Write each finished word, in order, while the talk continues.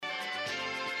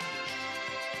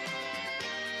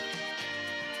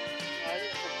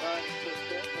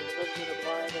with a little bit of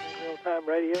live and real-time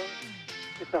radio.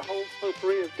 It's a whole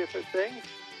potpourri of different things.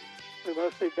 We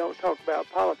mostly don't talk about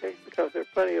politics because there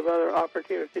are plenty of other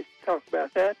opportunities to talk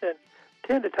about that, and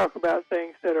tend to talk about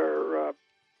things that are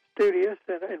studious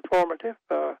and informative.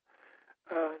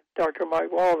 Dr.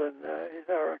 Mike Walden is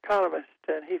our economist,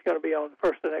 and he's going to be on the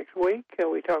first of next week.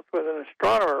 We talked with an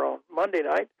astronomer on Monday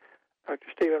night, Dr.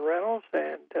 Stephen Reynolds,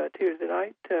 and Tuesday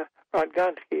night, Rod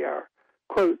Gonski, our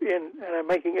quote, and I'm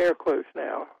making air quotes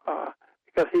now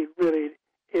because he really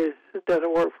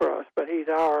doesn't work for us, but he's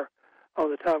on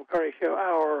the Tom Kearney Show,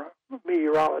 our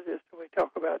meteorologist. And we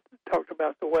talked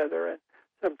about the weather and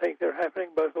some things that are happening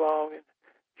both long and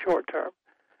short term.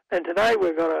 And tonight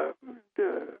we're going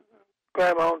to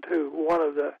grab on to one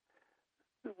of the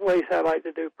ways I like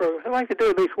to do programs. I like to do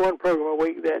at least one program a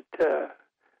week that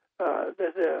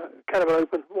there's a kind of an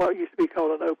open, what used to be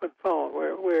called an open phone,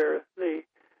 where the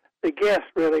guest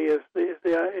really is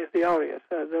the audience,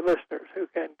 the listeners who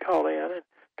can call in and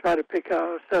try to pick out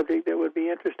a subject that would be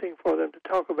interesting for them to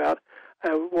talk about.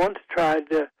 I once tried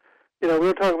to,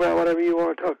 we'll talk about whatever you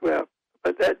want to talk about,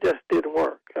 but that just didn't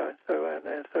work.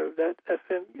 So that's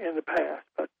in the past.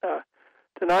 But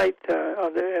tonight,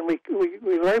 and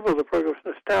we label the program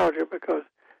Nostalgia because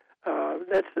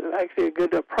that's actually a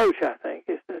good approach, I think,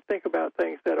 is to think about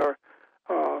things that are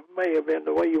may have been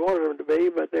the way you wanted them to be,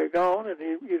 but they're gone, and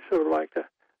you sort of like to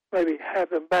maybe have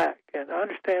them back. And I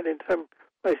understand in some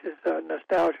places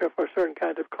nostalgia for certain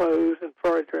kinds of clothes and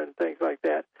furniture and things like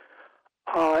that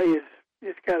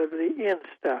is kind of the in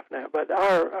stuff now. But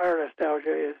our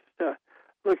nostalgia is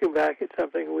looking back at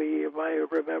something we might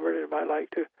have remembered and might like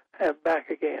to have back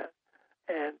again.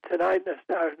 And tonight,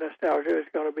 our nostalgia is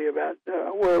going to be about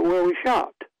where we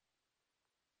shopped.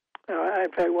 In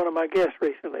fact, one of my guests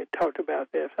recently talked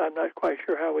about this. I'm not quite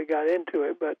sure how we got into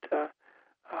it, but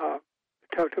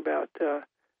we talked about the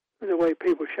way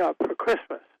people shop for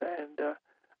Christmas and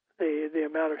the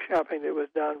amount of shopping that was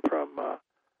done from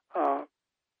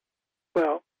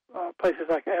places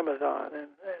like Amazon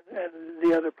and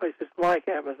the other places like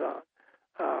Amazon,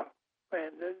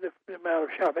 and the amount of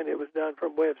shopping that was done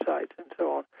from websites and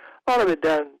so on. A lot of it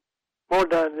more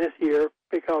done this year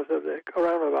because of the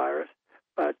coronavirus,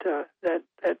 but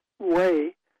that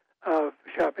way of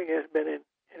shopping has been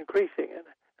increasing. And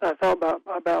I thought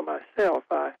about myself.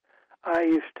 I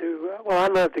used to, I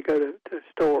love to go to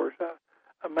stores.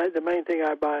 The main thing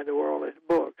I buy in the world is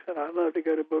books, and I love to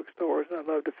go to bookstores, and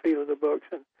I love to feel the books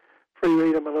and free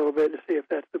read them a little bit to see if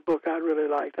that's the book I'd really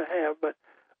like to have. But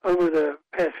over the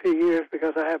past few years,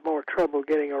 because I have more trouble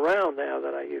getting around now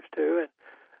than I used to, and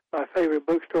my favorite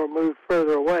bookstore moved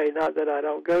further away, not that I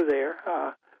don't go there,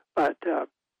 but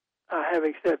I have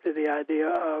accepted the idea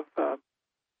of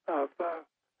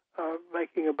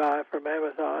making a buy from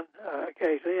Amazon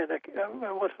occasionally, and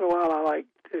once in a while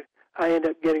I end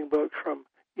up getting books from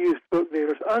used book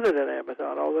dealers other than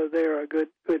Amazon, although they're a good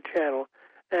channel.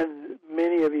 And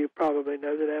many of you probably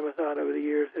know that Amazon over the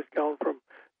years has gone from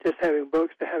just having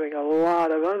books to having a lot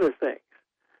of other things.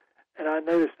 And I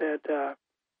noticed that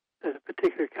there's a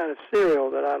particular kind of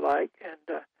cereal that I like,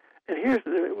 and here's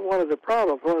one of the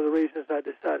problems. One of the reasons I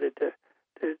decided to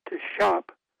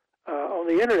shop on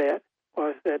the internet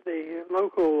was that the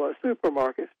local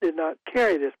supermarkets did not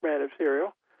carry this brand of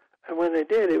cereal, and when they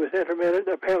did, it was intermittent.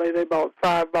 Apparently, they bought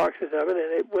 5 boxes of it,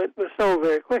 and it was sold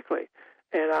very quickly.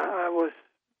 And I was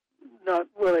not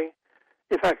willing,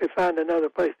 if I could find another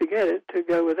place to get it, to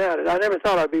go without it. I never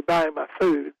thought I'd be buying my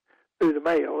food through the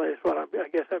mail. That's what I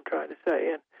guess I'm trying to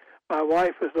say. And my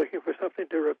wife was looking for something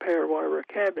to repair one of her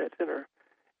cabinets in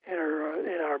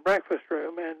our breakfast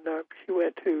room, and she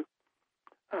went to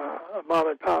a mom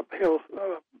and pop Hills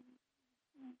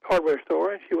hardware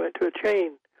store, and she went to a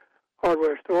chain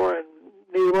hardware store, and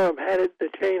neither one of them had it. The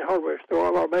chain hardware store,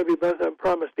 or maybe both of them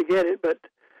promised to get it, but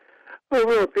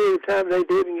over a period of time they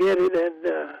didn't get it, and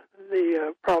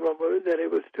the problem that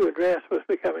it was to address was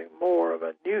becoming more of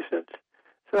a nuisance.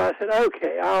 So I said,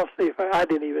 okay, I'll see if I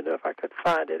didn't even know if I could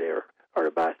find it or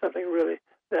to buy something really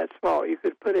that small. You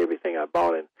could put everything I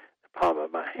bought in the palm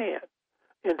of my hand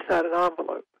inside an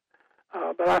envelope.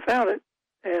 But I found it,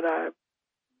 and I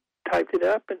typed it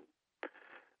up and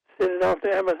sent it off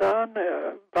to Amazon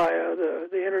via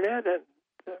the internet, and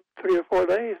 3 or 4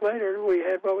 days later, we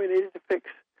had what we needed to fix.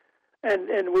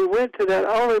 And we went to that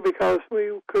only because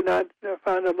we could not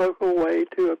find a local way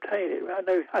to obtain it.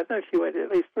 I know she went to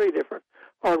at least 3 different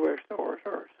hardware stores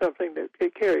or something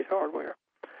that carries hardware.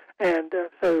 And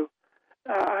so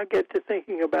I get to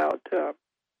thinking about,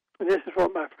 and this is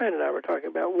what my friend and I were talking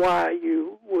about, why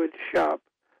you would shop,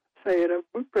 say, at a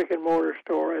brick-and-mortar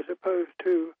store as opposed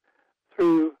to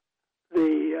through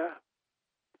the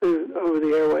through over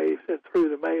the airwaves and through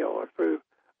the mail or through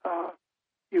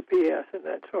UPS and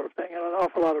that sort of thing. And an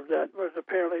awful lot of that was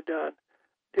apparently done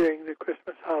during the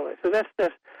Christmas holiday. So that's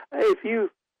if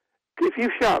you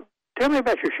shop, tell me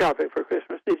about your shopping for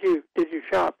Christmas. Did you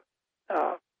shop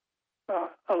a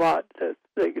lot that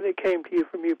came to you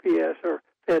from UPS or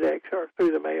FedEx or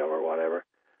through the mail or whatever,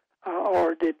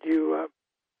 or did you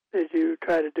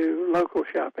try to do local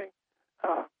shopping?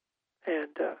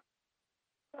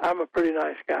 I'm a pretty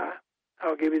nice guy.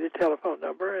 I'll give you the telephone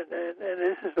number, and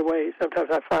this is the way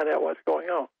sometimes I find out what's going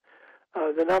on.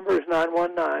 The number is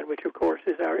 919, which of course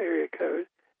is our area code,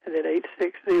 and then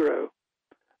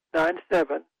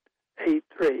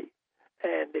 860-9783.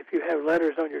 And if you have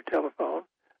letters on your telephone,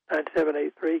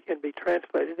 9783 can be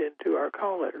translated into our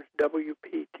call letters,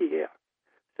 WPTF.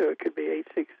 So it could be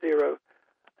 860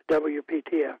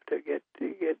 WPTF to get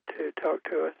to talk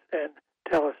to us and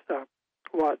tell us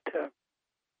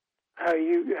how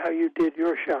you did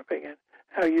your shopping and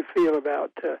how you feel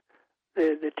about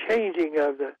the changing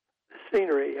of the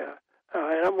scenery. And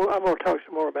I'm going to talk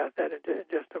some more about that in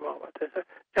just a moment.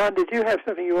 John, did you have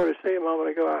something you wanted to say a moment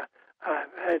ago? I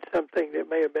had something that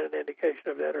may have been an indication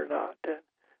of that or not.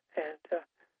 And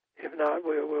if not,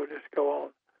 we'll just go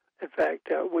on. In fact,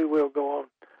 we will go on.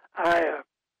 I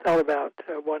thought about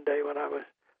one day when I was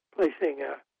placing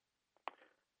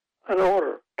an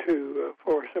order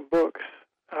for some books.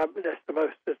 That's the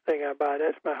most thing I buy.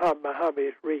 That's my hobby. My hobby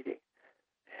is reading,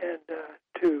 and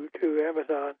to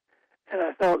Amazon. And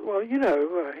I thought, well,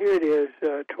 here it is,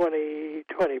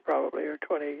 2020 probably or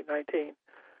 2019,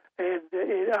 and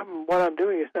what I'm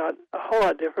doing is not a whole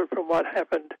lot different from what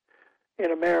happened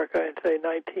in America in say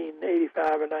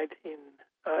 1885 or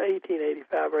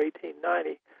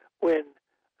 1890, when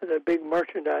the big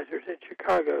merchandisers in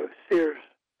Chicago, Sears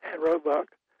and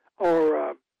Roebuck,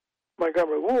 or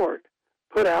Montgomery Ward,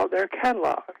 put out their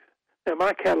catalogs. Now,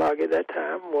 my catalog at that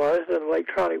time was an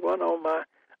electronic one on my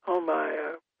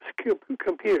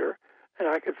computer, and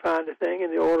I could find a thing,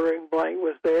 and the ordering blank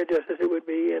was there just as it would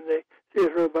be in the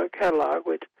Sears Roebuck catalog,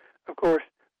 which, of course,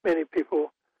 many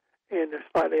people in a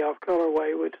slightly off-color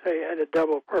way would say had a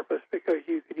double purpose because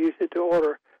you could use it to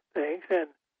order things, and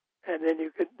then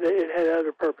it had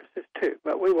other purposes too.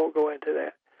 But we won't go into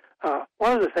that.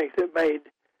 One of the things that made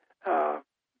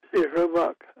Sears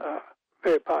Roebuck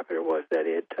very popular was that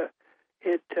it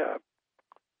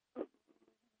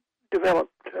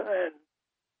developed and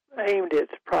aimed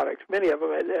its products, many of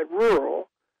them at rural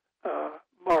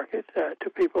markets, to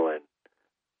people in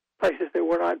places that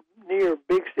were not near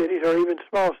big cities or even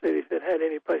small cities that had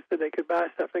any place that they could buy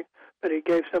something. But it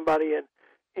gave somebody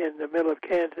in the middle of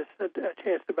Kansas a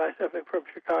chance to buy something from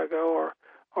Chicago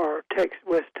or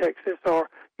West Texas or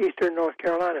eastern North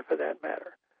Carolina for that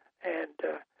matter. And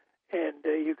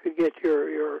you could get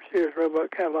your Sears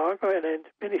Roebuck catalog, and in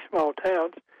many small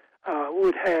towns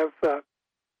would have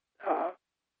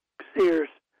Sears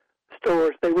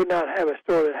stores. They would not have a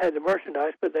store that had the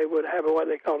merchandise, but they would have what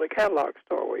they called a catalog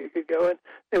store where you could go, and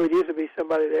there would usually be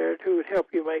somebody there who would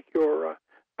help you make your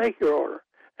order.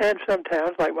 And some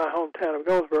towns, like my hometown of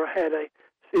Goldsboro, had a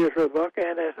Sears Roebuck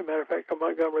and, as a matter of fact, a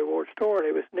Montgomery Ward store, and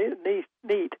it was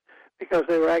neat because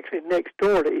they were actually next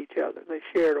door to each other. They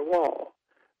shared a wall.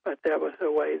 But that was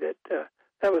a way that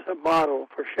was a model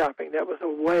for shopping. That was a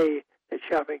way that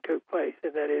shopping took place,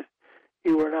 and that is,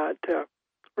 you were not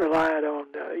reliant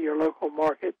on your local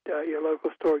market, your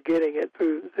local store getting it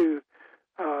through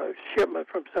shipment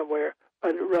from somewhere,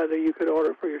 but rather you could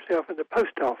order for yourself, and the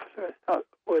post office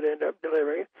would end up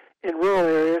delivering it. In rural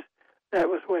areas, that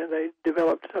was when they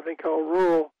developed something called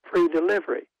rural free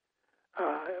delivery. A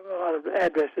lot of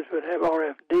addresses would have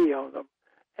RFD on them.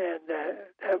 And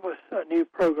that was a new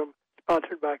program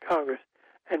sponsored by Congress.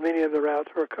 And many of the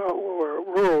routes were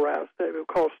rural routes. They were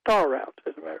called star routes,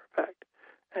 as a matter of fact.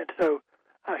 And so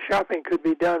shopping could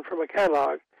be done from a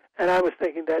catalog. And I was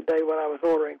thinking that day when I was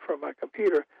ordering from my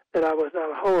computer that I was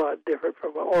not a whole lot different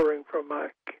from ordering from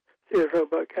my Sears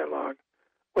Roebuck catalog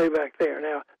way back there.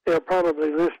 Now, there are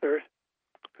probably listeners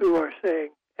who are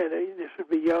saying, and this would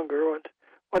be younger ones,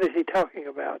 what is he talking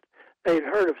about? They've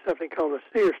heard of something called a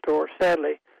Sears store.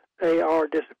 Sadly, they are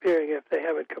disappearing if they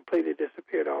haven't completely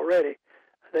disappeared already.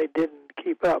 They didn't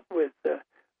keep up with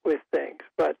things,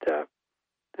 but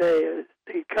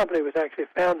the company was actually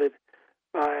founded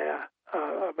by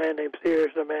a man named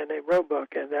Sears and a man named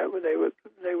Roebuck, and they were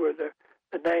the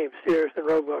name Sears and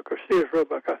Roebuck, or Sears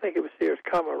Roebuck. I think it was Sears,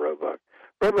 Roebuck.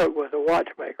 Roebuck was a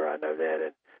watchmaker, I know that,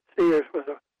 and Sears was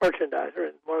a merchandiser,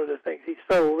 and one of the things he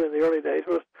sold in the early days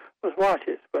was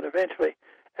watches. But eventually,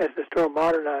 as the store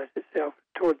modernized itself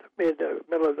toward the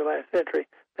middle of the last century,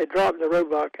 they dropped the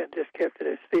Roebuck and just kept it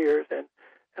as Sears, and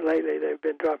and lately they've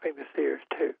been dropping the Sears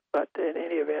too. But in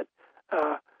any event,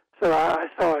 so I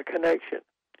saw a connection,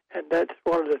 and that's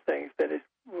one of the things that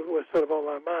was sort of on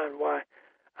my mind, why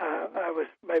I was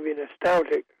maybe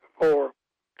nostalgic for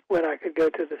when I could go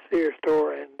to the Sears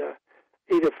store and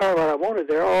either find what I wanted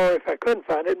there, or if I couldn't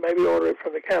find it, maybe order it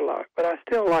from the catalog. But I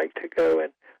still like to go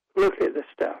and look at the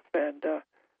stuff, and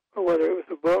whether it was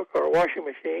a book or a washing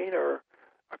machine or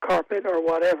a carpet or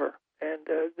whatever. And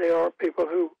there are people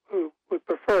who would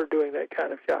prefer doing that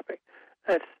kind of shopping.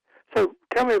 So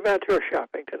tell me about your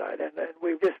shopping tonight. And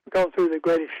we've just gone through the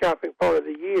greatest shopping part of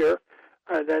the year.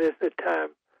 That is the time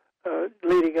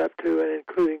leading up to and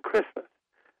including Christmas.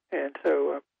 And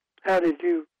so how did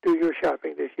you do your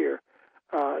shopping this year?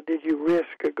 Did you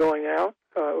risk going out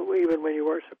even when you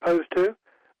weren't supposed to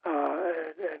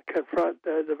and confront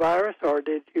the virus, or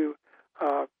did you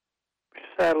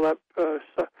sidle up to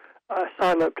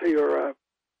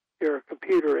your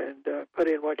computer and put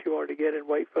in what you wanted to get and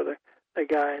wait for the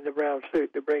guy in the brown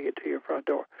suit to bring it to your front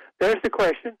door? There's the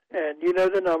question, and you know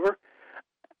the number.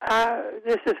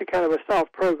 This is a kind of a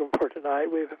soft program for tonight.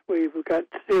 We've got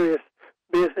serious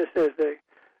business as the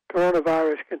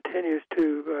coronavirus continues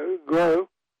to grow,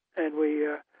 and we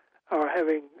are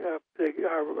having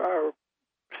our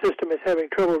system is having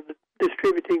trouble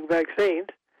distributing vaccines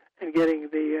and getting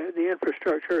the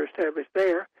infrastructure established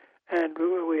there. And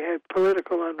we had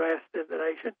political unrest in the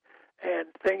nation and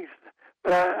things.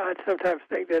 But I sometimes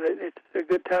think that it's a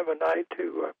good time of night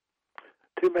to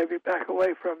maybe back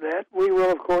away from that. We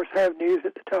will, of course, have news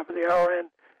at the top of the hour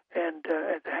and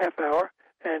at the half hour.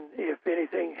 And if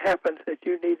anything happens that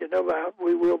you need to know about,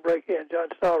 we will break in. John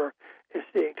Stoller is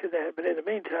seeing to that. But in the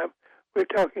meantime, we're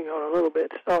talking on a little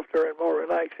bit softer and more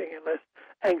relaxing and less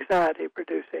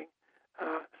anxiety-producing,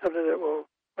 something that will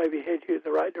maybe head you in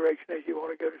the right direction as you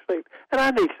want to go to sleep. And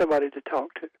I need somebody to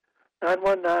talk to.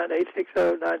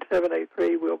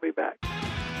 919-860-9783. We'll be back.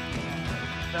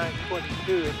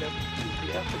 922 in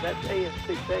WPTF, and that's AM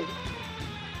 680.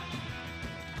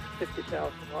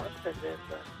 50,000 watts. And then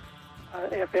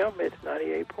FM, it's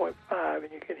 98.5,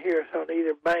 and you can hear us on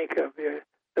either bank of the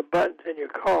buttons in your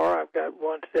car. I've got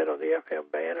one set on the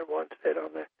FM band and one set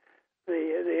on the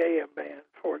AM band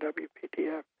for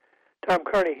WPTF. Tom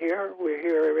Kearney here. We're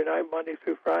here every night, Monday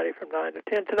through Friday from 9 to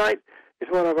 10. Tonight is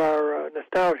one of our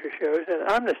nostalgia shows, and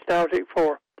I'm nostalgic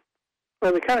for,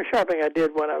 well, the kind of shopping I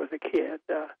did when I was a kid.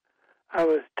 I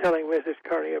was telling Mrs.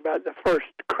 Kearney about the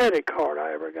first credit card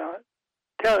I ever got.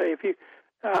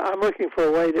 I'm looking for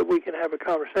a way that we can have a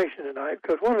conversation tonight,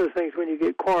 because one of the things when you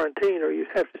get quarantined or you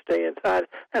have to stay inside,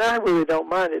 and I really don't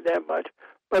mind it that much,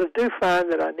 but I do find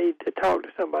that I need to talk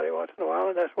to somebody once in a while,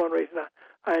 and that's one reason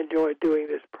I enjoy doing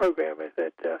this program, is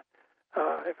that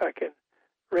if I can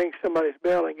ring somebody's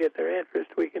bell and get their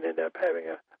interest, we can end up having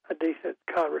a decent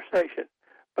conversation.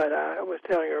 But I was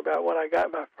telling her about when I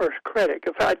got my first credit,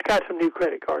 because I got some new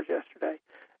credit cards yesterday,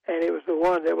 and it was the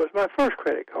one that was my first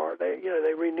credit card. They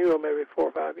renew them every 4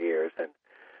 or 5 years, and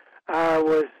I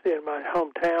was in my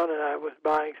hometown, and I was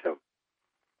buying some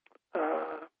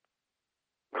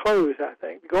clothes, I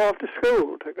think, to go off to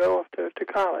school, to go off to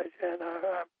college, and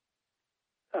I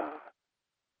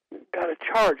got a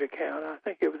charge account. I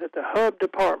think it was at the Hub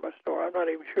department store. I'm not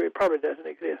even sure. It probably doesn't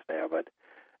exist now,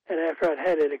 and after I'd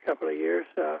had it a couple of years,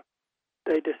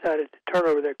 they decided to turn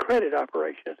over their credit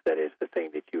operations. That is the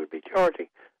thing that you would be charging.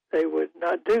 They would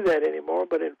not do that anymore,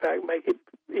 but in fact make it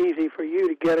easy for you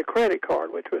to get a credit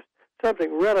card, which was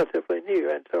something relatively new.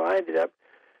 And so I ended up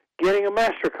getting a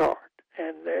MasterCard.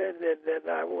 And then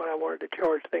when I wanted to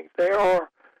charge things there, or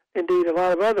indeed a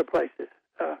lot of other places.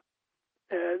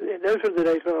 And those were the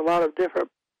days when a lot of different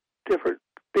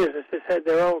businesses had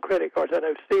their own credit cards. I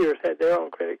know Sears had their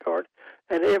own credit card,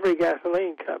 and every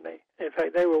gasoline company. In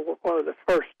fact, they were one of the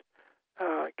first.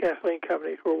 Gasoline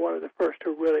companies were one of the first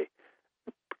to really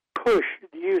push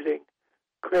using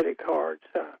credit cards.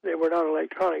 They were not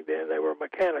electronic then; they were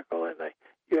mechanical, and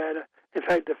in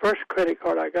fact, the first credit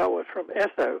card I got was from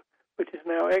Esso, which is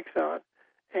now Exxon.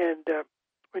 And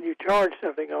when you charge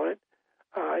something on it,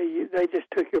 they just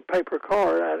took your paper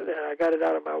card out, and I got it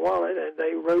out of my wallet, and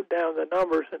they wrote down the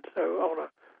numbers, and so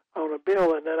on a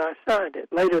bill, and then I signed it.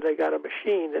 Later, they got a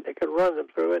machine that they could run them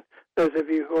through, and those of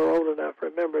you who are old enough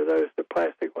remember those. The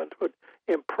plastic ones would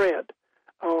imprint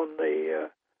on the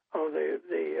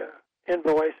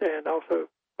invoice, and also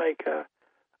make a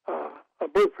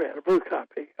blueprint, a blue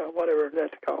copy, whatever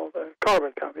that's called, a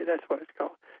carbon copy. That's what it's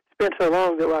called. It's been so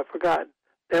long that I've forgotten.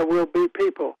 There will be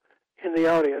people in the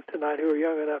audience tonight who are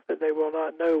young enough that they will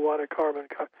not know what a carbon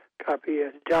copy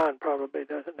is. John probably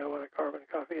doesn't know what a carbon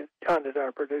copy is. John is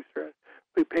our producer, and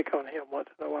we pick on him once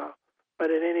in a while.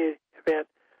 But in any event,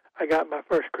 I got my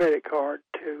first credit card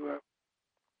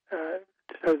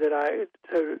so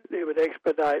it would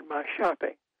expedite my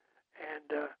shopping.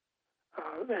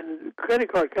 And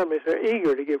credit card companies are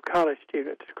eager to give college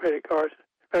students credit cards.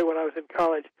 In fact, when I was in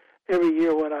college, every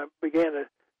year when I began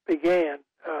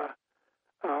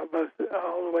both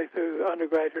all the way through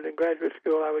undergraduate and graduate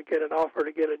school, I would get an offer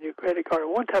to get a new credit card.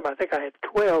 And one time, I think I had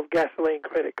 12 gasoline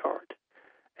credit cards.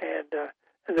 And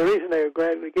the reason they are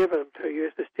gladly giving them to you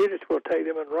is the students will take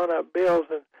them and run up bills,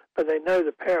 but they know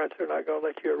the parents are not going to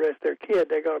let you arrest their kid.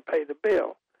 They're going to pay the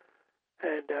bill.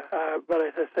 And but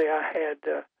as I say, I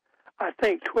had I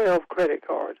think 12 credit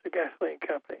cards, the gasoline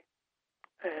company,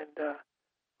 and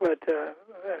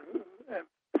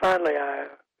finally I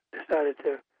decided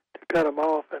to cut them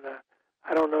off, and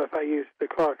I don't know if I used the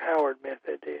Clark Howard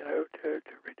method, to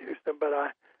reduce them, but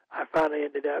I finally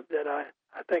ended up that I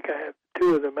think I have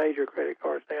 2 of the major credit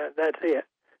cards now, and that's it.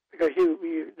 Because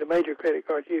the major credit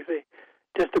cards usually,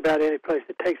 just about any place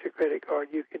that takes a credit card,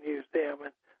 you can use them,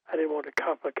 and I didn't want to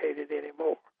complicate it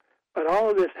anymore. But all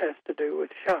of this has to do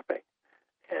with shopping,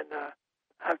 and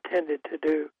I've tended to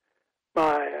do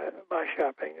my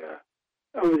shopping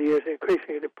over the years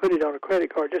increasingly to put it on a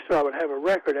credit card just so I would have a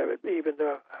record of it, even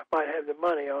though I might have the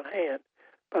money on hand.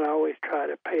 But I always try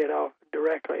to pay it off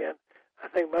directly, and I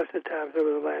think most of the times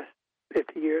over the last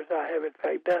 50 years I have in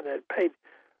fact done that, paid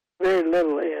very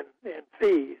little in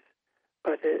fees.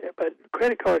 But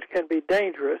credit cards can be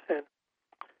dangerous, and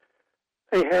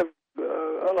they have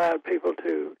allowed people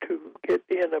to get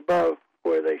in above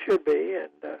where they should be, and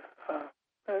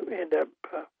end up.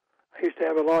 I used to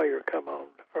have a lawyer come on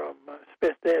from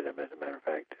Smith Dedham, as a matter of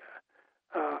fact,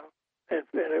 and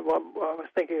I was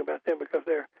thinking about them because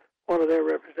one of their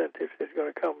representatives is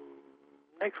going to come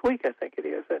next week, I think it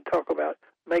is, and talk about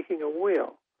making a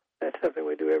will. That's something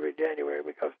we do every January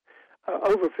because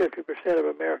over 50% of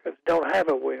Americans don't have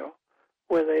a will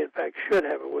when they, in fact, should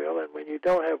have a will. And when you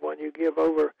don't have one, you give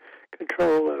over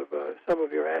control of some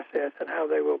of your assets and how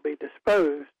they will be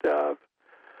disposed of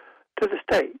to the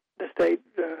state. The state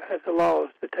has the laws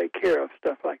to take care of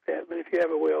stuff like that. But if you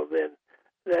have a will, then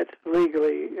that's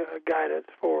legally guidance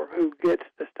for who gets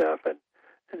the stuff, and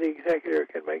the executor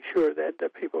can make sure that the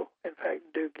people, in fact,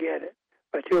 do get it.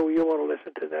 But you'll want to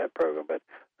listen to that program. But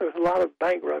there's a lot of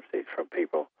bankruptcies from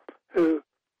people who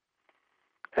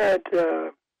had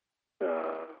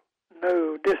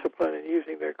no discipline in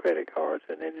using their credit cards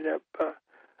and ended up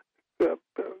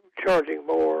charging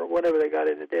more, whenever they got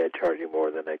into debt, charging more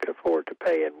than they could afford to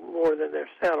pay and more than their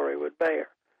salary would bear.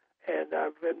 And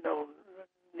I've known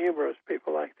numerous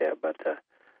people like that, but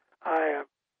I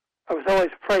was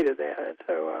always afraid of that, and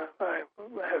so I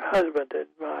have husbanded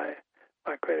my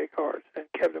credit cards and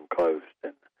kept them close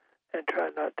and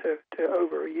tried not to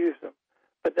overuse them.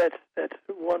 But that's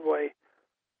one way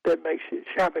that makes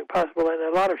shopping possible. And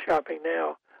a lot of shopping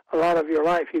now, a lot of your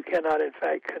life you cannot, in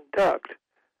fact, conduct.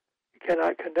 You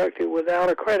cannot conduct it without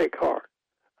a credit card.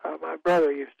 My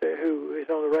brother who is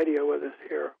on the radio with us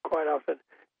here quite often,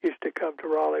 used to come to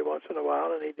Raleigh once in a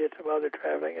while, and he did some other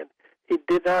traveling, and he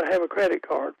did not have a credit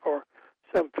card for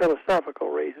some philosophical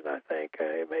reason, I think.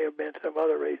 It may have been some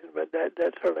other reason, but that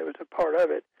certainly was a part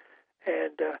of it.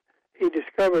 And he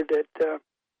discovered that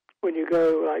when you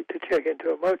go, like, to check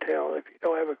into a motel, if you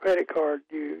don't have a credit card,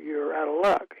 you're out of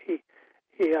luck.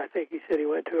 I think he said he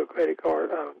went to a credit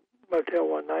card motel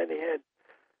one night, and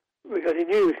because he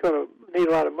knew he was going to need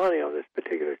a lot of money on this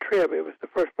particular trip. It was the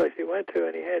first place he went to,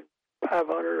 and he had $500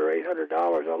 or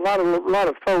 $800, a lot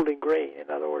of folding green. In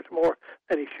other words, more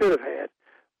than he should have had.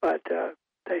 But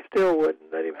they still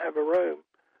wouldn't let him have a room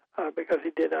because he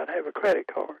did not have a credit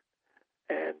card.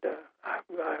 And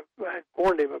I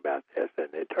warned him about this,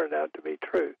 and it turned out to be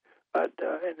true. But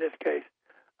in this case,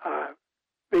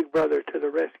 Big Brother to the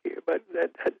rescue. But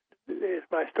that is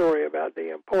my story about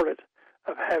the importance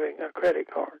of having a credit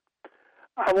card.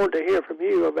 I want to hear from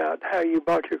you about how you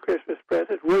bought your Christmas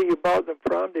presents, where you bought them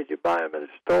from. Did you buy them at a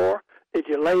store? Did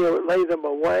you lay them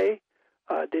away?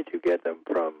 Did you get them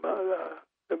from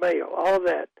the mail? All of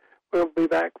that. We'll be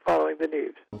back following the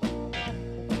news.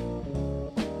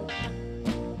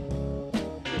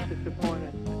 This is the point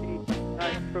in each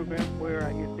night's program where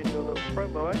I usually do a little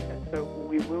promo, and so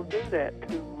we will do that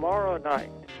tomorrow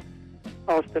night.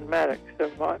 Austin Maddox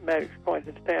of Maddox Coins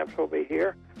and Stamps will be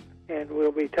here, and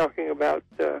we'll be talking about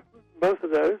both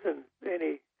of those and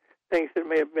any things that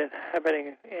may have been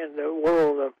happening in the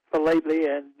world of philately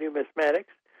and numismatics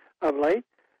of late.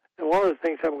 And one of the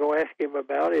things I'm going to ask him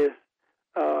about is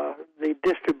the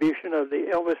distribution of the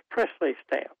Elvis Presley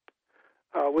stamp,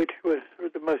 which was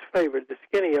the most favored, the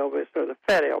skinny Elvis or the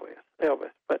fat Elvis.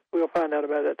 But we'll find out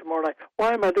about that tomorrow night.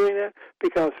 Why am I doing that?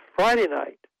 Because Friday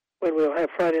night, when we'll have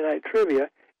Friday Night Trivia,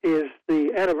 is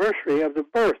the anniversary of the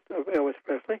birth of Elvis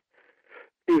Presley.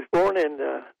 He was born in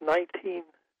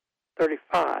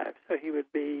 1935, so he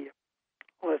would be,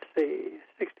 let's see,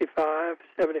 65,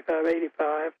 75,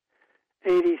 85,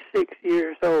 86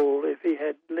 years old if he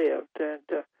had lived.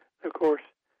 And, of course,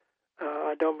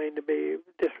 I don't mean to be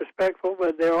disrespectful,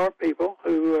 but there are people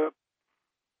who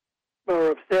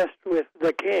are obsessed with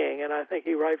the king, and I think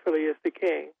he rightfully is the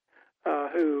king,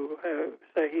 who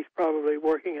say he's probably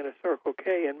working in a Circle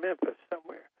K in Memphis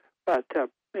somewhere. But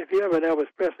if you have an Elvis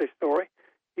Presley story,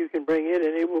 you can bring it,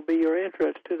 and it will be your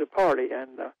entrance to the party.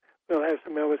 And we'll have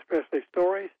some Elvis Presley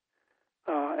stories,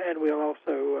 and we'll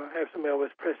also have some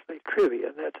Elvis Presley trivia,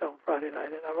 and that's on Friday night.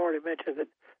 And I've already mentioned that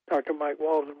Dr. Mike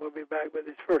Walden will be back with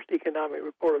his first economic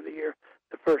report of the year,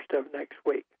 the first of next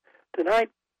week.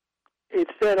 Tonight,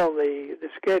 it's set on the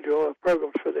schedule of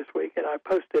programs for this week, and I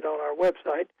post it on our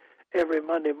website every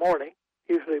Monday morning,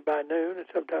 usually by noon, and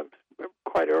sometimes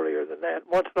quite earlier than that,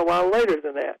 once in a while later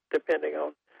than that, depending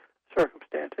on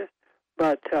circumstances.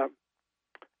 But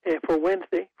for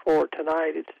Wednesday, for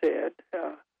tonight, it said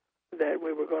that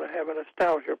we were going to have a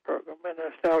nostalgia program, and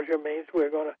nostalgia means we're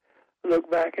going to look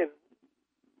back and,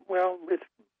 well, it's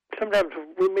sometimes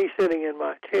with me sitting in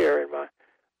my chair in my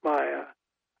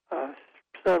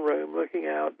sunroom, looking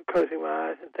out, closing my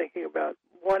eyes, and thinking about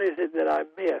what is it that I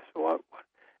miss.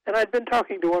 And I'd been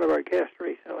talking to one of our guests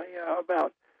recently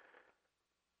about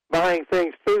buying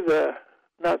things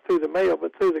not through the mail,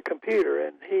 but through the computer,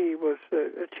 and he was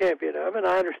a champion of, and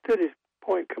I understood his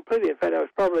point completely. In fact, I was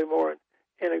probably more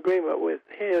in agreement with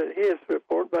his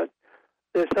report, but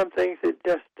there's some things that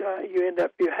just you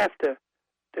have to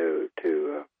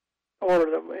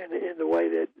order them in the way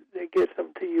that it gets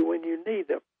them to you when you need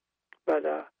them. But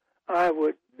I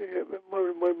would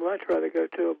much rather go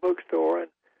to a bookstore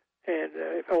and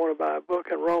if I want to buy a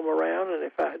book and roam around, and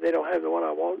if they don't have the one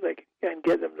I want, they can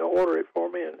get them to order it for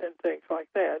me and things like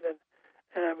that. And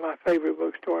at my favorite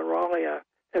bookstore in Raleigh, I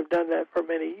have done that for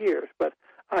many years. But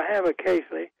I have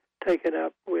occasionally taken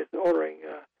up with ordering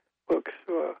books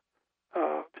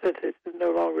since it's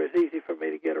no longer as easy for me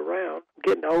to get around. I'm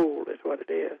getting old is what it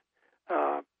is.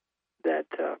 That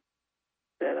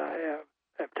I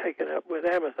have taken up with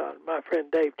Amazon. My friend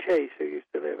Dave Chase, who used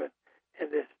to live in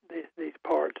these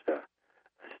parts,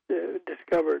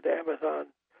 discovered Amazon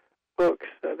books.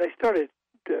 They started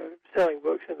selling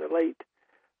books in the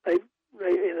in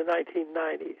the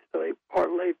 1990s, the late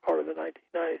part of the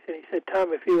 1990s. And he said,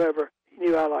 Tom, if you ever, he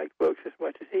knew I liked books as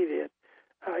much as he did,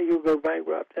 you'll go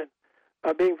bankrupt. And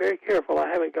by being very careful, I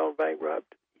haven't gone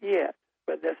bankrupt yet.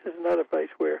 But this is another place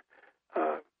where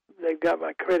they've got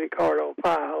my credit card on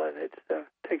file, and it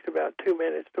takes about 2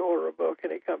 minutes to order a book,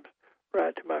 and it comes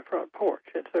right to my front porch.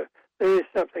 And so there is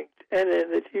something, and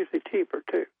it's usually cheaper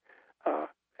too.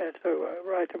 And so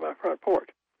right to my front porch.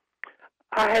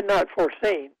 I had not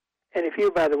foreseen, and if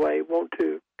you, by the way, would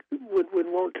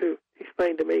want to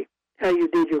explain to me how you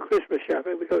did your Christmas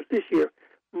shopping, because this year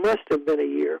must have been a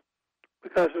year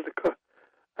because of the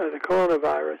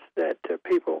coronavirus that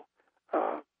people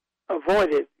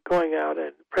avoided going out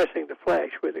and pressing the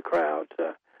flesh with the crowds.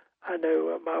 I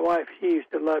know my wife, she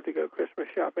used to love to go Christmas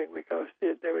shopping because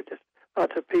there were just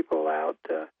lots of people out,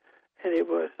 and it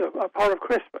was a part of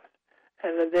Christmas.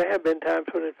 And there have been times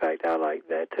when, in fact, I liked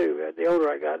that too. The older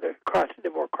I got, the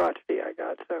more crotchety I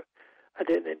got, so I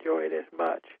didn't enjoy it as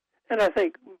much. And I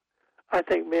think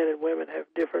men and women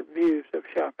have different views of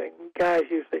shopping. Guys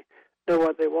usually know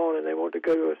what they want, and they want to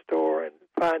go to a store and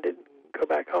find it and go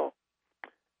back home.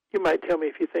 You might tell me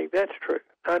if you think that's true.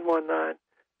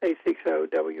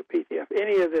 919-860-WPTF.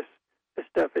 Any of this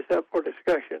stuff is up for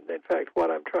discussion. In fact,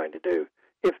 what I'm trying to do,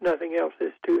 if nothing else,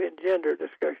 is to engender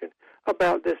discussion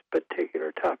about this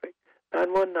particular topic.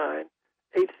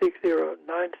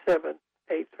 919-860-9783,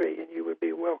 and you would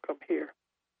be welcome here.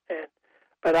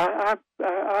 But I'm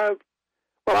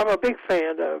a big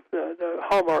fan of the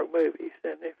Hallmark movies,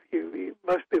 and if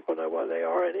most people know what they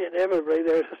are, and inevitably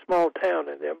there's a small town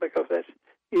in them because that's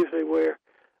usually where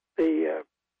the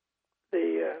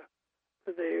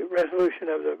resolution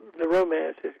of the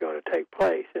romance is going to take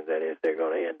place, and that is they're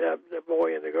going to end up, the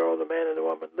boy and the girl, the man and the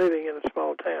woman, living in a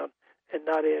small town and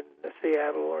not in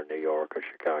Seattle or New York or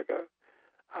Chicago.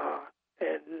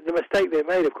 And the mistake they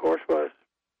made, of course, was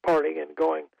parting and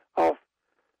going off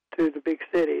to the big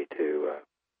city to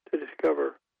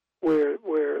discover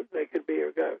where they could be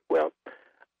or go. Well,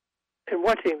 in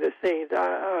watching the scenes,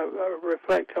 I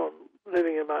reflect on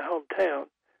living in my hometown,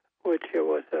 which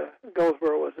was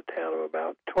Goldsboro was a town of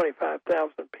about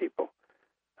 25,000 people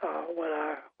when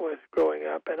I was growing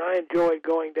up, and I enjoyed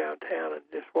going downtown and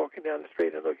just walking down the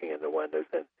street and looking in the windows.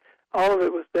 And all of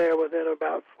it was there within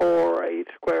about 4 or 8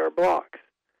 square blocks.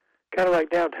 Kind of like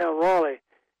downtown Raleigh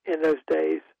in those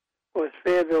days was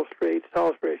Fayetteville Street,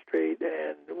 Salisbury Street,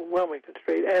 and Wilmington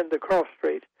Street, and the cross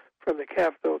streets from the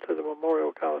Capitol to the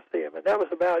Memorial Coliseum. And that was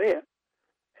about it.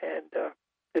 And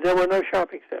there were no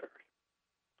shopping centers.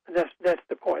 And that's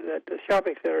the point, that the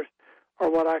shopping centers are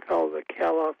what I call the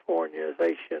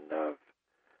Californiization of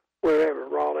wherever,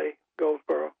 Raleigh,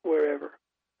 Goldsboro, wherever.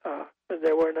 And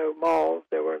there were no malls,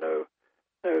 there were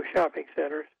no shopping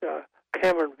centers.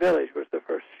 Cameron Village was the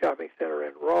first shopping center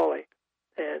in Raleigh,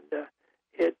 and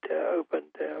it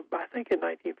opened, I think, in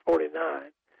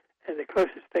 1949. And the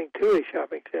closest thing to a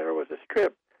shopping center was a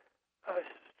strip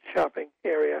shopping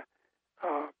area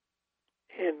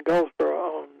in Goldsboro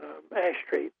on Ash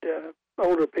Street.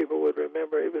 Older people would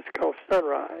remember it was called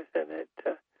Sunrise, and it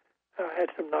had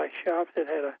some nice shops. It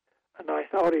had a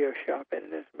nice audio shop in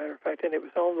it, as a matter of fact, and it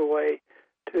was on the way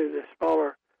to the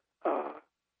smaller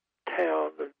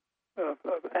town of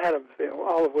Adamsville,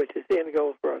 all of which is in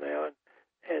Goldsboro now,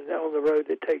 and on the road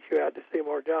that takes you out to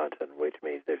Seymour Johnson, which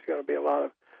means there's going to be a lot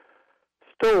of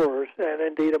stores and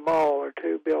indeed a mall or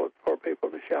two built for people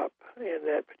to shop in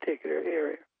that particular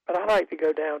area. But I like to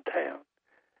go downtown,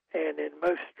 and in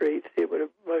most streets,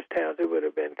 most towns, it would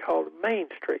have been called Main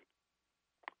Street.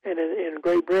 And in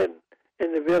Great Britain,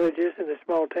 in the villages and the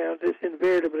small towns, it's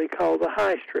invariably called the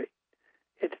High Street.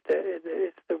 It's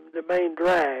the main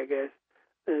drag, as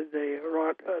the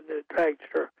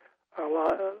dragster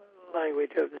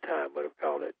language of the time would have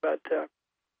called it. But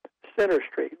Center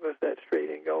Street was that street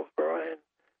in Goldsboro,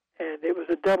 and it was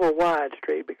a double wide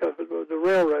street because the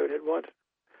railroad had once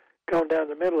gone down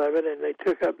the middle of it, and they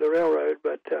took up the railroad,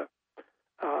 but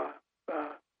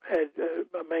had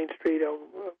a main street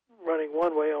running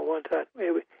one way on one side.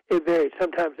 It varied.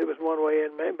 Sometimes it was one way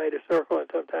and made a circle, and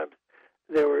sometimes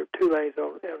there were 2 lanes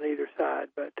on either side.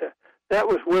 But that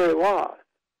was where it was.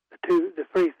 The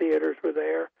 3 theaters were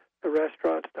there, the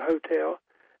restaurants, the hotel,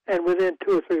 and within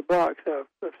 2 or 3 blocks of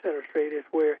Center Street is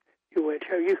where you went.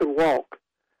 You could walk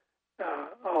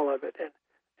all of it,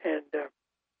 and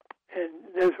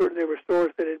there were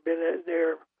stores that had been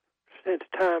there since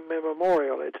time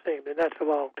immemorial, it seemed, and that's a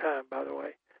long time, by the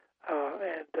way.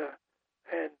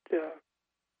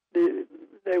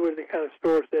 They were the kind of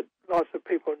stores that lots of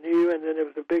people knew, and then there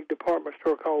was a big department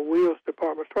store called Wheels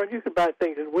Department Store, and you could buy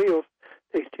things in Wheels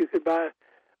that you could buy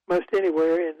most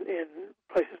anywhere in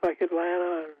places like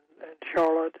Atlanta and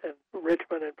Charlotte and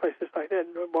Richmond and places like that,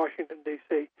 in Washington,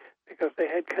 D.C., because they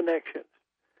had connections.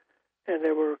 And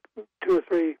there were 2 or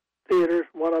 3 theaters.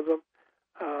 One of them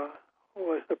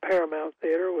was the Paramount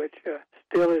Theater, which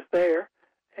still is there,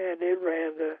 and it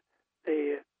ran the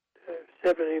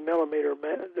 70 millimeter,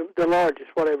 the largest,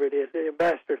 whatever it is. The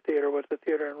Ambassador Theater was the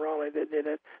theater in Raleigh that did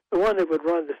it, the one that would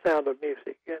run The Sound of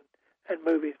Music and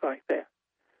movies like that.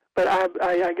 But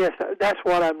I guess that's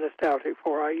what I'm nostalgic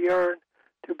for. I yearn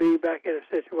to be back in a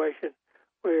situation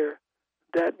where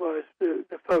that was the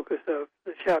focus of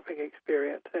the shopping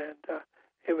experience, and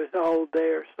it was all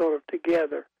there sort of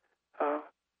together.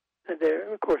 And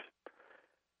there, of course,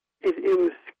 it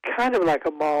was kind of like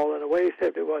a mall in a way,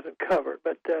 except it wasn't covered.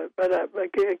 But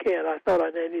again, I thought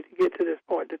I needed to get to this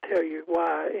point to tell you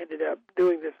why I ended up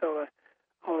doing this on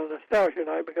a nostalgia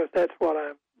night, because that's what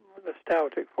I'm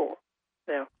nostalgic for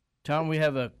now. Tom, we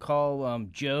have a call,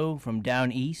 Joe from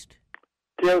down east.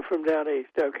 Joe from down east.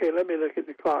 Okay, let me look at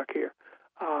the clock here.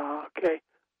 Okay,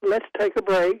 let's take a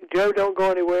break. Joe, don't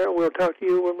go anywhere. We'll talk to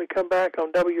you when we come back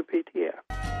on WPTF.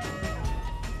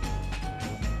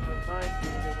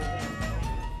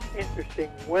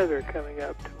 Interesting weather coming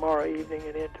up tomorrow evening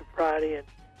and into Friday, and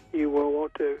you will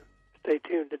want to stay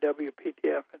tuned to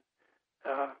WPTF and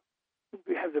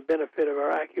we have the benefit of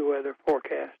our AccuWeather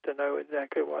forecast to know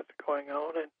exactly what's going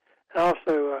on. And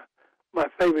also, my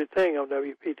favorite thing on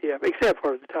WPTF, except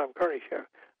for the Tom Kearney Show,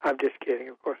 I'm just kidding,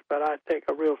 of course, but I think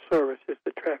a real service is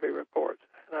the traffic reports.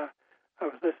 And I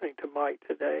was listening to Mike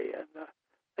today and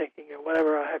thinking,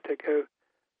 whenever I have to go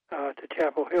to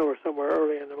Chapel Hill or somewhere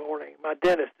early in the morning, my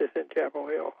dentist is in Chapel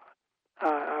Hill,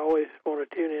 I always want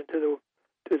to tune into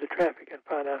the traffic and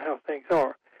find out how things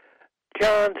are.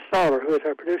 John Soller, who is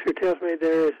our producer, tells me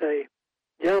there is a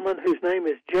gentleman whose name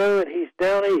is Joe, and he's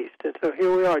down east. And so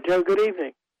here we are. Joe, good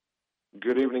evening.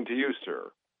 Good evening to you,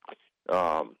 sir.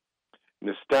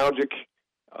 Nostalgic,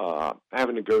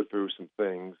 having to go through some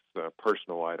things,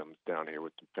 personal items down here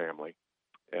with some family.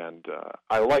 And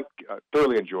I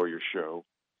thoroughly enjoy your show,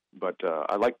 but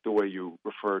I like the way you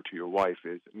refer to your wife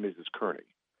as Mrs. Kearney.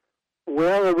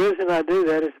 Well, the reason I do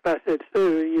that is if I said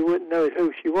Sue, you wouldn't know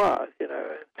who she was, you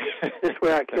know. This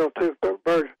way I kill 2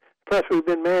 birds. Plus, we've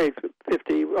been married for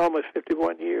 50, almost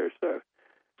 51 years. So,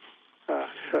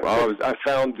 well, I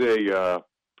found I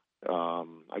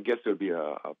guess it would be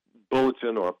a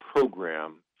bulletin or a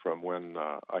program from when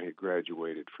I had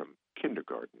graduated from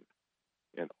kindergarten,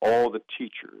 and all the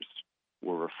teachers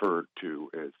were referred to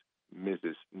as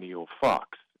Mrs. Neil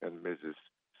Fox and Mrs.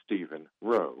 Stephen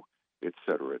Rowe, et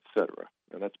cetera,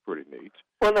 and that's pretty neat.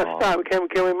 Well, now stop. Can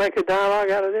we make a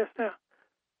dialogue out of this now?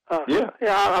 Yeah.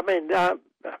 I mean, I'm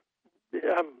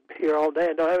here all day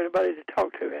and don't have anybody to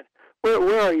talk to. And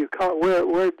where are you?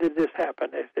 Where did this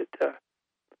happen? Is it?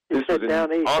 This was in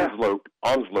down east, Onslow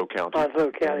County.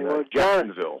 Onslow County. Well,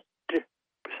 Jacksonville.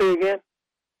 Say again.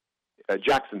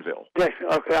 Jacksonville.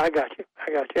 Jacksonville. Okay, I got you.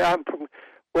 I'm from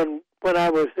when I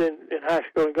was in high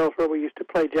school in Goldsboro, we used to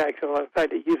play Jacksonville. In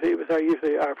fact, it was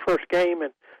usually our first game,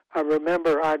 and I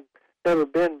remember I'd never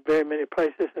been very many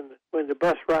places, and when the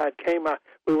bus ride came,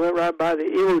 we went right by the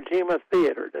Iwo Jima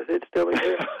Theater. Does it still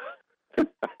exist?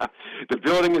 The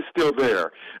building is still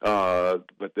there,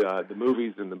 but the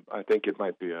movies I think it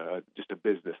might be just a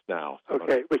business now.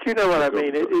 Okay, but you know what I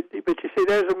mean. But you see,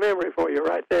 there's a memory for you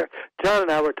right there. John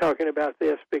and I were talking about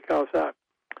this because I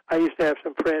used to have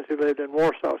some friends who lived in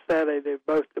Warsaw. Sadly, they've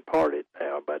both departed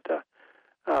now, but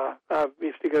I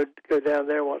used to go down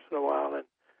there once in a while and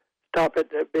stop at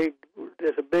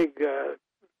there's a big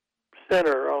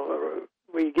center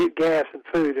where you get gas and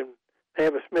food, and they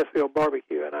have a Smithfield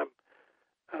barbecue, and I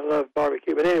love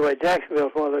barbecue. But anyway, Jacksonville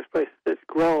is one of those places that's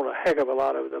grown a heck of a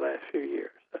lot over the last few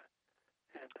years.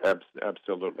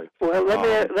 Absolutely. Well,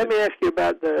 let me ask you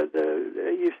about the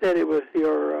you said it was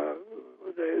your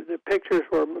the pictures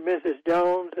were Mrs.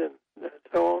 Jones and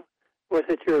so on. Was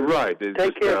it your right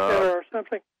daycare center or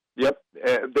something? Yep.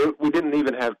 We didn't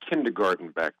even have kindergarten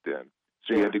back then,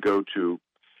 so you had to go to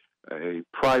a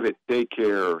private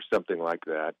daycare or something like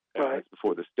that. Right. That's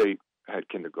before the state had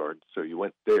kindergarten, so you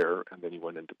went there, and then you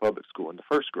went into public school in the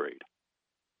first grade.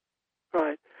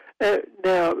 Right.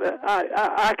 Now,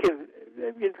 I can,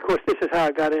 of course, this is how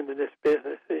I got into this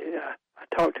business. I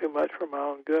talk too much for my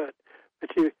own good, but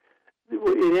it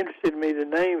interested me, the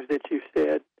names that you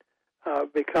said,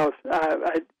 because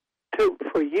I took,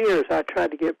 for years, I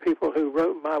tried to get people who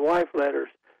wrote my wife letters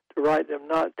to write them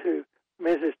not to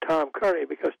Mrs. Tom Kearney,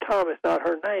 because Tom is not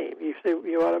her name. You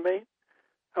know what I mean?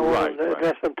 I want to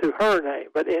address them to her name,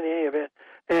 but in any event.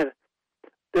 And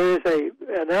there is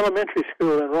an elementary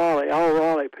school in Raleigh. All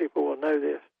Raleigh people will know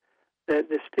this, that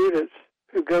the students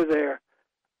who go there,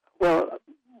 well,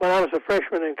 when I was a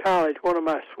freshman in college, one of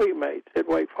my suite mates at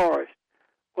Wake Forest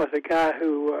was a guy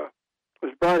who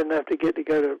was bright enough to get to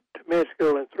go to med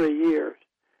school in 3 years.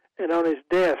 And on his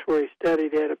desk where he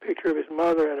studied, he had a picture of his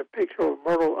mother and a picture of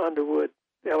Myrtle Underwood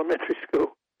Elementary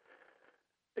School.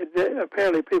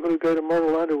 Apparently, people who go to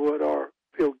Myrtle Underwood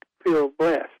feel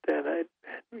blessed, and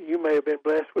you may have been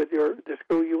blessed with the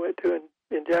school you went to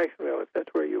in Jacksonville, if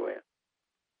that's where you went.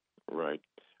 Right.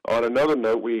 On another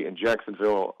note, in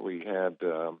Jacksonville we had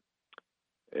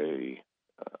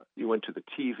you went to the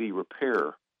TV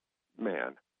repair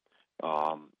man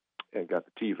and got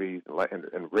the TVs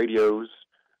and radios.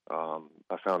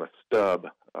 I found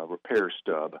a repair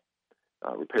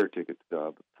ticket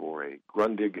stub for a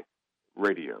Grundig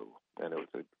radio, and it was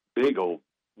a big old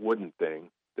wooden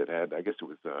thing that had, I guess it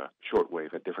was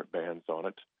shortwave, had different bands on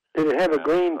it. Did it have a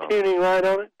green tuning light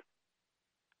on it?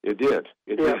 It did.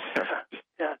 It did.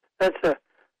 Yeah, that's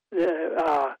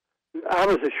I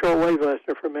was a shortwave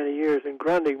listener for many years, and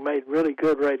Grundig made really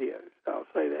good radios. I'll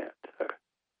say that. So.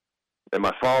 And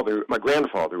my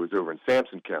grandfather was over in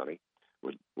Sampson County,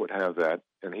 would have that,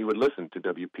 and he would listen to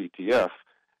WPTF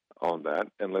on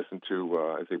that and listen to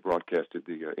as they broadcasted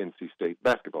the NC State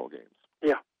basketball games.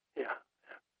 Yeah.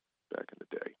 Back in the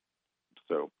day.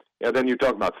 So, and then you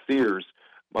talk about Sears.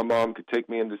 My mom could take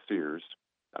me into Sears.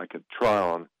 I could try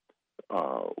on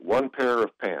one pair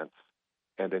of pants,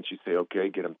 and then she'd say, "Okay,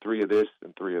 get them 3 of this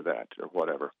and 3 of that, or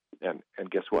whatever." And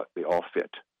guess what? They all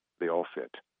fit. The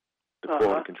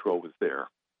quality control was there,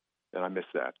 and I miss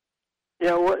that.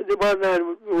 Yeah, well, you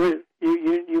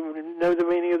know the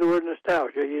meaning of the word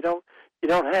nostalgia. You don't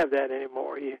have that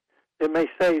anymore. It may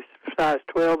say size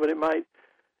 12, but it might,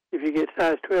 if you get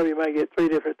size 12, you might get 3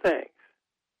 different things.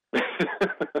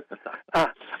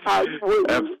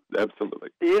 Absolutely.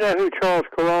 Do you know who Charles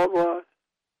Kuralt was?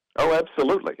 Oh,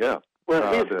 absolutely, yeah.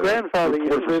 Well, his grandfather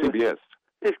used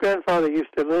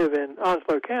to live in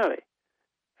Onslow County,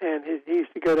 and he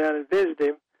used to go down and visit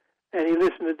him. And he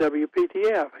listened to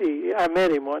WPTF. I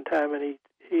met him one time, and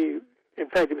he in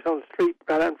fact, he was on the street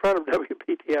right out in front of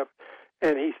WPTF,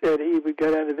 and he said he would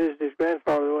go down to visit his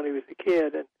grandfather when he was a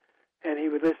kid, and he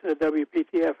would listen to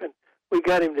WPTF, and we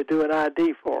got him to do an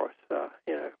ID for us,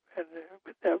 and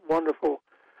wonderful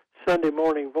Sunday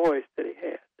morning voice that he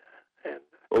had. And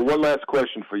well, one last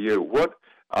question for you.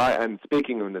 And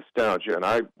speaking of nostalgia, and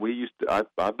I've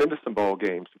been to some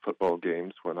football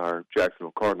games when our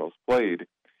Jacksonville Cardinals played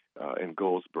in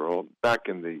Goldsboro back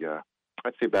in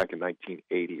I'd say back in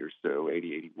 1980 or so,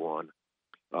 80, 81.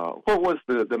 What was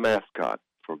the mascot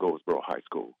for Goldsboro High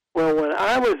School? Well, when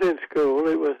I was in school,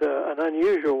 it was an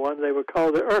unusual one. They were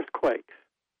called the Earthquakes.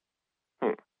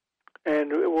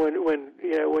 And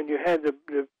when you had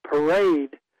the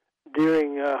parade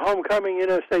during homecoming,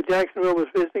 say Jacksonville was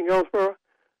visiting Goldsboro.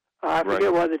 I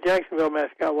forget what the Jacksonville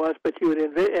mascot was, but you would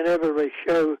inevitably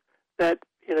show that,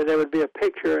 there would be a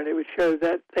picture, and it would show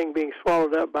that thing being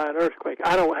swallowed up by an earthquake.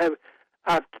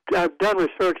 I've done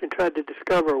research and tried to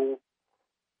discover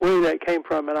where that came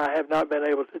from, and I have not been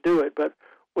able to do it. But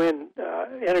when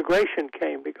integration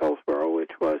came to Goldsboro,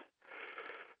 which was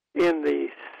in the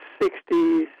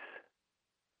 60s,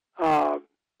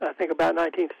 I think about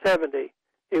 1970,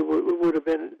 it would have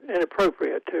been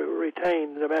inappropriate to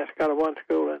retain the mascot of one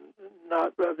school and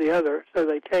not of the other. So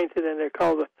they changed it, and they're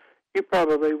called you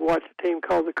probably watched a team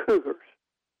called the Cougars.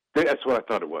 That's what I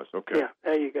thought it was. Okay. Yeah,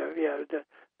 there you go. Yeah,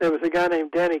 there was a guy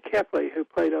named Danny Kepley who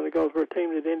played on the Goldsboro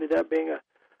team that ended up being a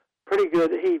pretty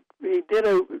good. He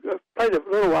played a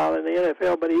little while in the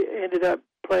NFL, but he ended up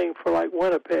playing for like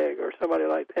Winnipeg or somebody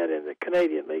like that in the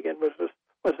Canadian League and was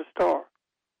a star.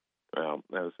 Well,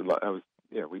 that was a lot.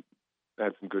 We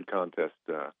had some good contests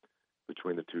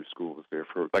between the two schools there.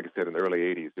 For, like I said, in the early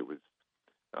 '80s, it was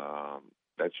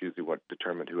that's usually what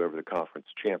determined whoever the conference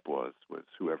champ was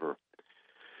whoever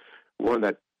won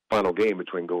that final game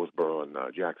between Goldsboro and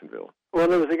Jacksonville. Well,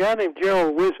 there was a guy named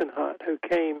Gerald Wisenhunt who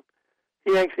came.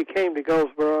 He actually came to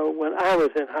Goldsboro when I was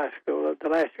in high school. The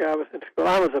last year I was in school,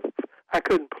 I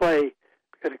couldn't play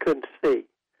because I couldn't see.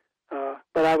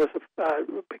 But I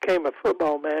became a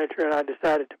football manager, and I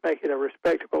decided to make it a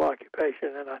respectable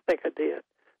occupation, and I think I did.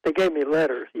 They gave me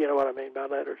letters. You know what I mean by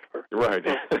letters. Right.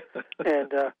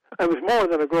 And I was more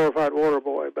than a glorified water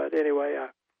boy, but anyway,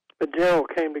 but Gerald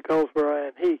came to Goldsboro,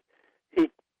 and he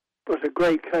was a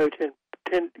great coach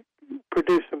and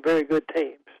produced some very good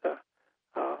teams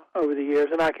over the years.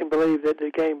 And I can believe that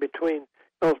the game between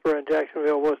Goldsboro and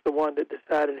Jacksonville was the one that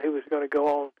decided who was going to go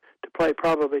on to play,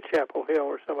 probably Chapel Hill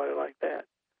or somebody like that.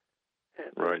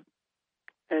 And, right.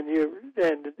 And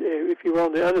if you were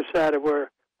on the other side of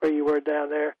where you were down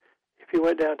there, if you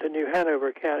went down to New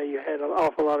Hanover County, you had an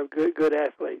awful lot of good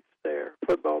athletes there,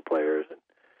 football players, and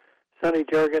Sonny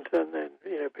Jurgensen, and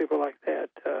people like that.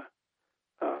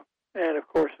 And of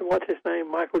course, what's his name?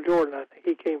 Michael Jordan. I think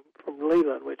he came from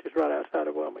Leland, which is right outside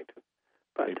of Wilmington.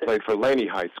 But he played for Laney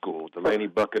High School, the Laney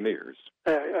Buccaneers.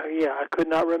 Yeah, I could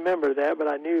not remember that,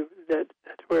 but I knew that's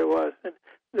where it was. And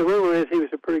the rumor is he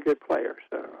was a pretty good player.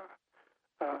 So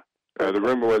the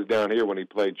rumor was down here when he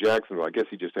played Jacksonville. I guess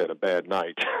he just had a bad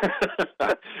night,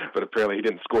 but apparently he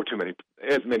didn't score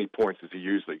as many points as he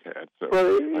usually had. So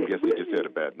I guess he just had a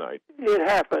bad night. It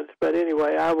happens, but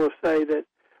anyway, I will say that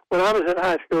when I was in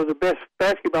high school, the best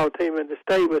basketball team in the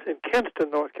state was in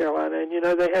Kinston, North Carolina, and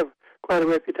they have quite a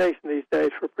reputation these days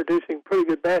for producing pretty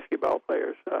good basketball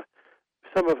players,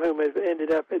 some of whom have ended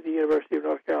up at the University of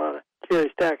North Carolina, Jerry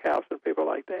Stackhouse and people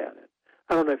like that. And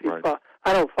I don't know if you follow.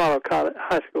 I don't follow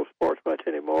high school sports much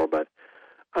anymore, but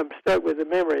I'm stuck with the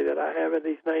memory that I have, and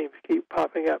these names keep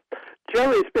popping up.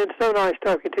 Joe, it's been so nice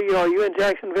talking to you. Are you in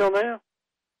Jacksonville now?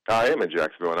 I am in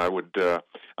Jacksonville, and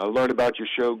I learned about your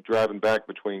show driving back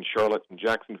between Charlotte and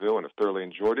Jacksonville, and have thoroughly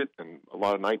enjoyed it. And a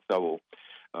lot of nights I will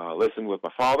listen with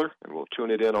my father, and we'll tune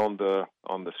it in on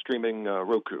the streaming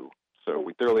Roku. So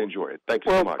we thoroughly enjoy it. Thank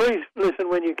you so much. Well, please listen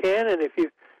when you can, and if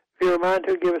you're in mind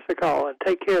to, give us a call, and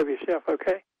take care of yourself,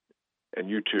 okay? And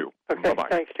you too. Okay, Bye-bye.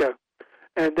 Thanks, Joe.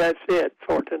 And that's it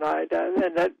for tonight.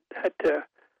 And that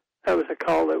was a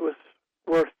call that was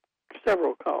worth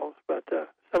several calls, but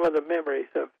some of the memories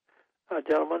of a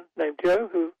gentleman named Joe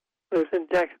who lives in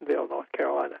Jacksonville, North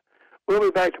Carolina. We'll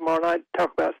be back tomorrow night to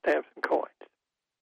talk about stamps and coins.